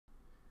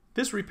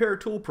This repair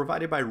tool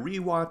provided by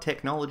Rewa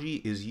Technology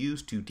is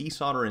used to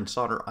desolder and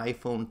solder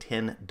iPhone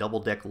 10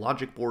 double-deck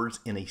logic boards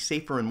in a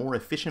safer and more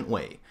efficient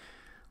way.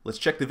 Let's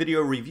check the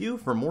video review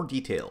for more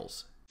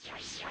details.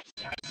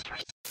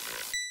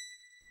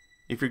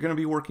 If you're going to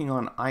be working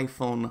on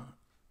iPhone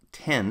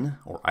 10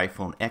 or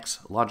iPhone X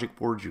logic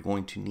boards, you're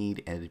going to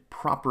need a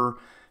proper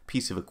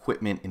piece of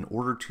equipment in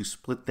order to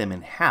split them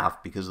in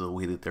half because of the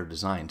way that they're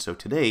designed. So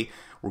today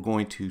we're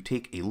going to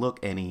take a look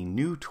at a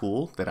new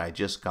tool that I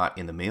just got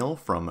in the mail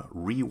from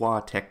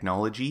Rewa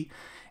Technology,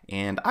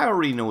 and I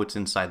already know what's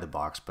inside the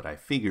box, but I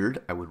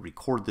figured I would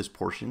record this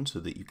portion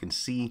so that you can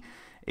see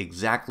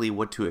exactly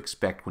what to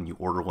expect when you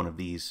order one of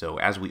these. So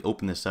as we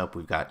open this up,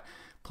 we've got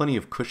plenty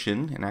of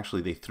cushion, and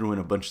actually they threw in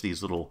a bunch of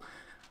these little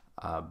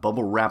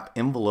bubble wrap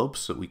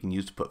envelopes that we can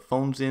use to put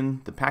phones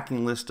in. The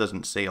packing list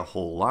doesn't say a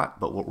whole lot,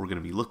 but what we're going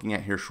to be looking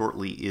at here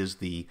shortly is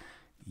the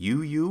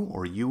Uyue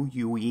or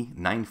Uyue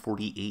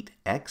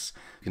 948X.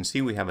 You can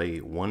see we have a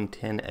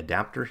 110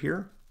 adapter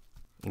here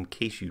in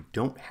case you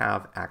don't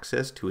have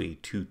access to a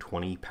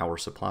 220 power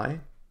supply.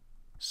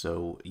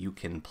 So you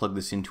can plug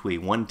this into a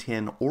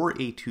 110 or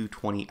a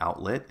 220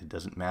 outlet, it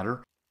doesn't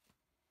matter.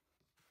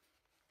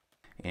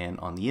 And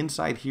on the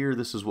inside here,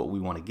 this is what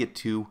we want to get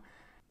to.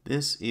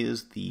 This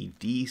is the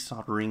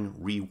desoldering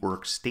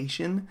rework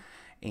station,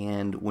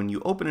 and when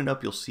you open it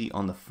up, you'll see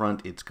on the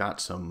front it's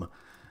got some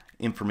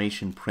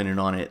information printed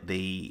on it.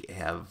 They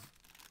have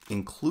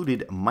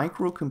included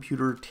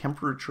microcomputer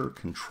temperature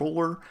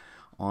controller.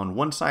 On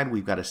one side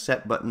we've got a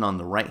set button, on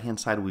the right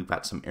hand side we've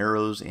got some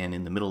arrows, and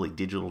in the middle a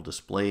digital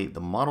display. The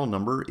model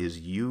number is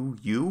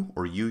UU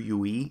or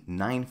Uyue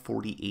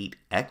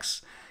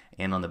 948X,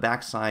 and on the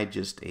back side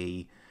just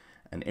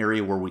an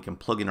area where we can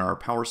plug in our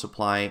power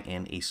supply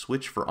and a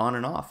switch for on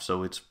and off.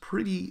 So it's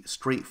pretty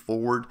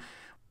straightforward.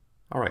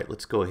 All right,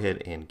 let's go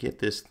ahead and get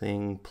this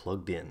thing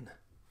plugged in.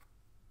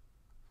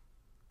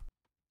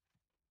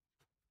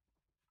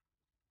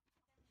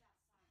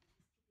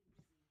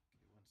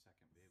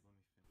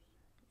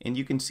 And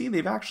you can see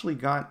they've actually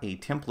got a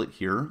template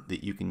here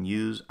that you can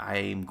use.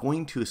 I'm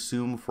going to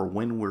assume for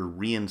when we're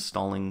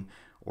reinstalling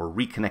or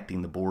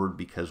reconnecting the board,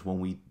 because when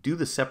we do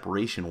the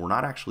separation, we're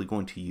not actually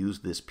going to use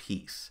this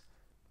piece,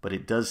 but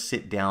it does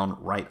sit down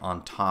right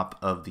on top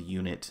of the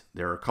unit.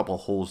 There are a couple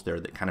of holes there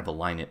that kind of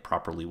align it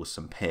properly with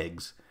some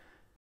pegs.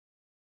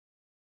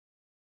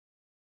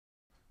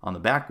 On the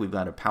back, we've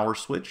got a power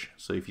switch.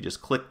 So if you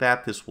just click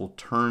that, this will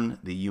turn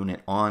the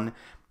unit on.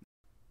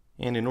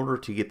 And in order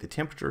to get the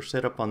temperature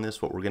set up on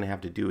this, what we're going to have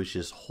to do is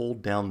just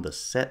hold down the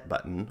set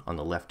button on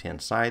the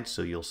left-hand side.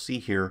 So you'll see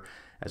here,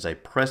 as I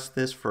press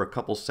this for a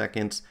couple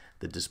seconds,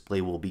 the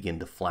display will begin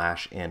to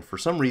flash, and for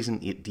some reason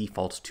it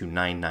defaults to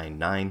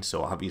 999,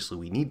 so obviously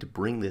we need to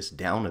bring this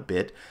down a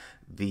bit.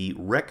 The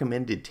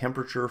recommended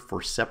temperature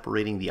for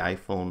separating the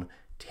iPhone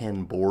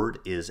 10 board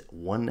is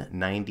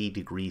 190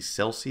 degrees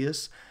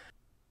Celsius.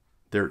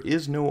 There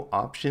is no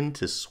option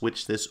to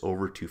switch this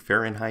over to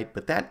Fahrenheit,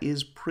 but that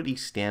is pretty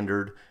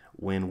standard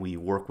when we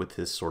work with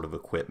this sort of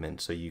equipment,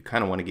 so you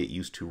kind of want to get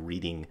used to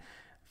reading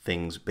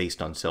things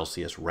based on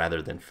Celsius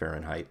rather than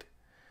Fahrenheit.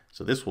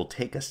 So this will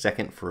take a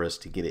second for us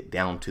to get it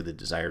down to the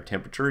desired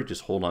temperature.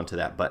 Just hold on to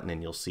that button and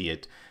you'll see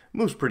it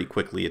moves pretty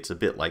quickly. It's a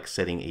bit like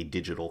setting a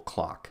digital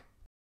clock.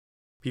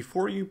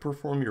 Before you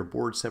perform your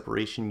board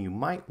separation, you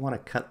might want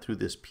to cut through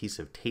this piece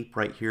of tape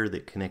right here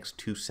that connects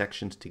two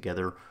sections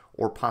together,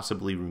 or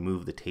possibly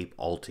remove the tape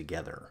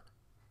altogether.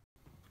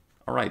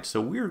 Alright, so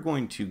we're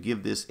going to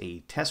give this a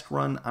test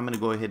run. I'm going to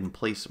go ahead and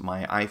place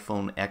my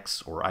iPhone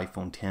X or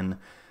iPhone 10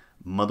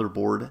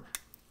 motherboard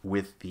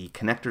with the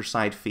connector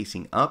side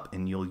facing up,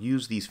 and you'll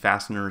use these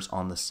fasteners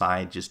on the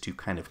side just to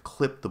kind of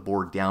clip the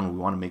board down. We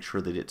want to make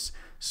sure that it's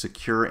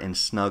secure and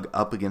snug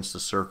up against the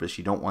surface.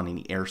 You don't want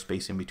any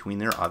airspace in between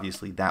there.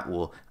 Obviously that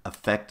will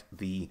affect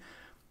the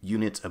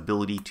unit's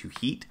ability to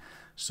heat.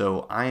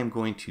 So I am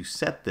going to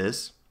set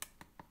this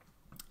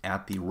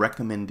at the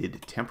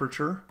recommended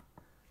temperature,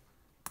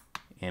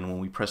 and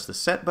when we press the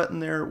set button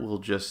there, we'll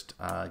just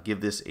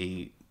give this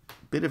a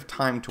bit of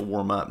time to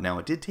warm up. Now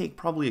it did take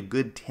probably a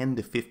good 10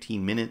 to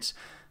 15 minutes,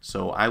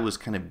 so I was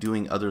kind of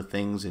doing other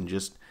things and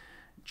just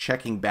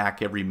checking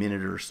back every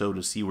minute or so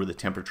to see where the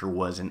temperature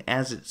was, and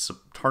as it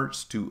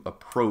starts to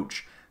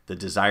approach the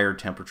desired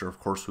temperature, of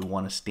course we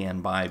want to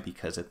stand by,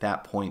 because at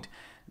that point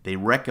they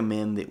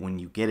recommend that when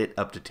you get it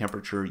up to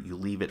temperature, you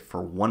leave it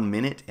for 1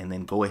 minute and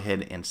then go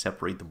ahead and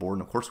separate the board.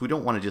 And of course we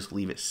don't want to just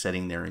leave it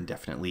sitting there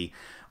indefinitely.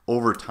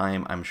 Over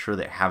time, I'm sure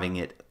that having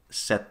it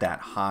set that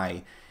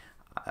high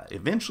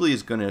eventually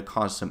is going to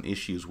cause some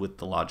issues with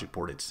the logic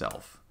board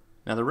itself.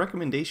 Now the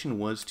recommendation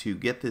was to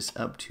get this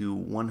up to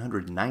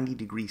 190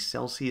 degrees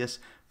Celsius.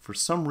 For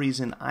some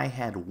reason I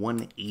had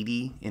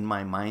 180 in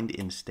my mind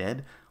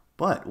instead,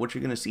 but what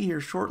you're going to see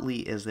here shortly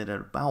is that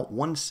at about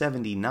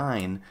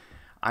 179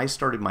 I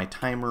started my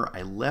timer,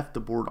 I left the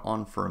board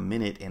on for a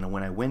minute, and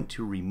when I went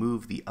to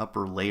remove the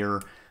upper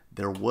layer,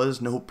 there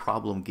was no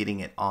problem getting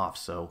it off.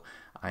 So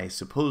I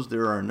suppose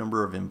there are a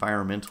number of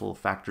environmental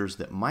factors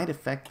that might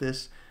affect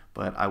this,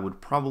 but I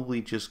would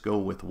probably just go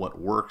with what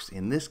works.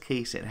 In this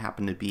case, it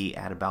happened to be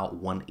at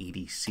about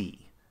 180C.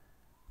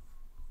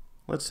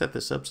 Let's set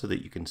this up so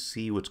that you can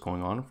see what's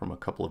going on from a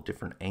couple of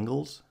different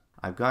angles.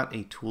 I've got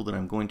a tool that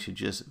I'm going to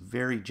just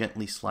very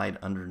gently slide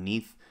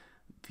underneath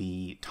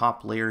the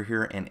top layer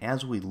here, and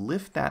as we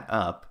lift that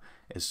up,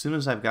 as soon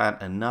as I've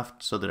got enough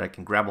so that I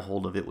can grab a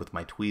hold of it with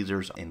my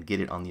tweezers and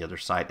get it on the other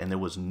side, and there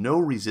was no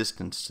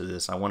resistance to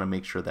this, I want to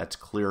make sure that's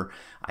clear.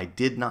 I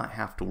did not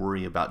have to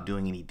worry about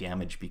doing any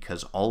damage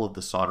because all of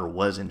the solder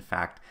was in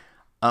fact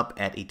up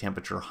at a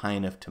temperature high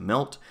enough to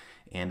melt.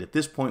 And at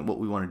this point, what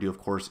we want to do, of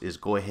course, is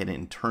go ahead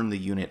and turn the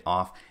unit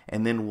off,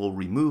 and then we'll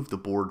remove the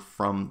board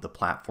from the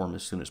platform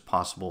as soon as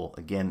possible.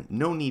 Again,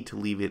 no need to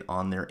leave it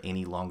on there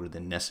any longer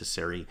than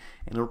necessary,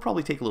 and it'll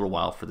probably take a little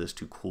while for this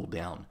to cool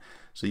down.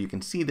 So you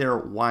can see there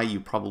why you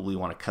probably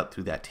want to cut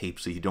through that tape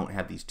so you don't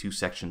have these two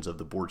sections of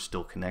the board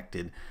still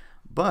connected.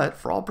 But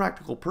for all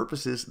practical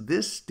purposes,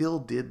 this still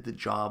did the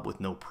job with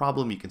no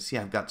problem. You can see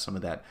I've got some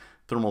of that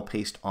thermal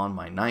paste on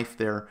my knife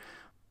there.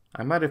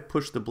 I might have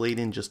pushed the blade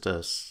in just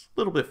a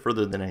little bit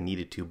further than I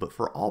needed to, but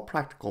for all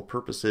practical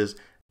purposes,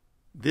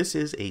 this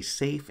is a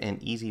safe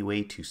and easy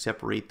way to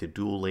separate the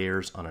dual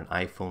layers on an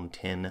iPhone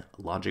X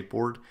logic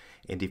board.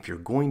 And if you're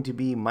going to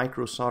be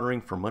micro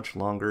soldering for much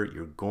longer,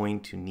 you're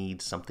going to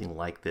need something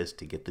like this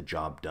to get the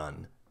job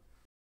done.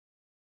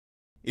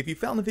 If you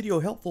found the video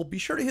helpful, be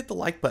sure to hit the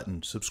like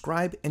button,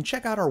 subscribe, and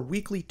check out our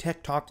weekly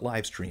Tech Talk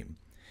live stream.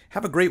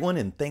 Have a great one,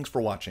 and thanks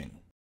for watching.